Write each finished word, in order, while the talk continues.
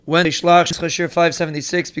When Shlach Chashir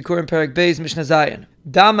 576, Bikurim Perek Beis Mishnah Zayin.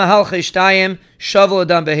 Dam mahalche shtayim shavel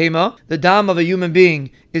adam behema. The dam of a human being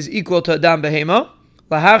is equal to adam behema.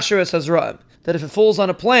 Lahachshir es hazraim. That if it falls on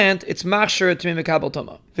a plant, it's machshir to be mekabel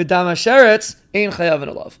toma. V'dam hasheretz ein chayav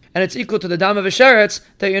alav. And it's equal to the dam of a sheretz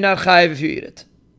that you're not chayav if you eat it.